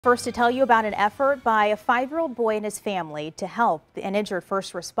First, to tell you about an effort by a 5-year-old boy and his family to help an injured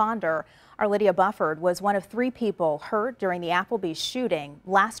first responder. Our Lydia Bufford was one of 3 people hurt during the Applebee's shooting.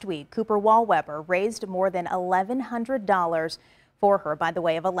 Last week, Cooper Wallweber raised more than $1,100 for her by the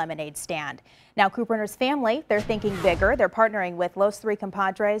way of a lemonade stand. Now, Cooper and his family, they're thinking bigger. They're partnering with Los Three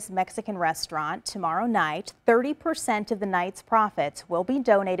Compadres Mexican restaurant tomorrow night. 30% of the night's profits will be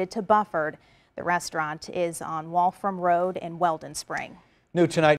donated to Bufford. The restaurant is on Waltham Road in Weldon Spring. New tonight.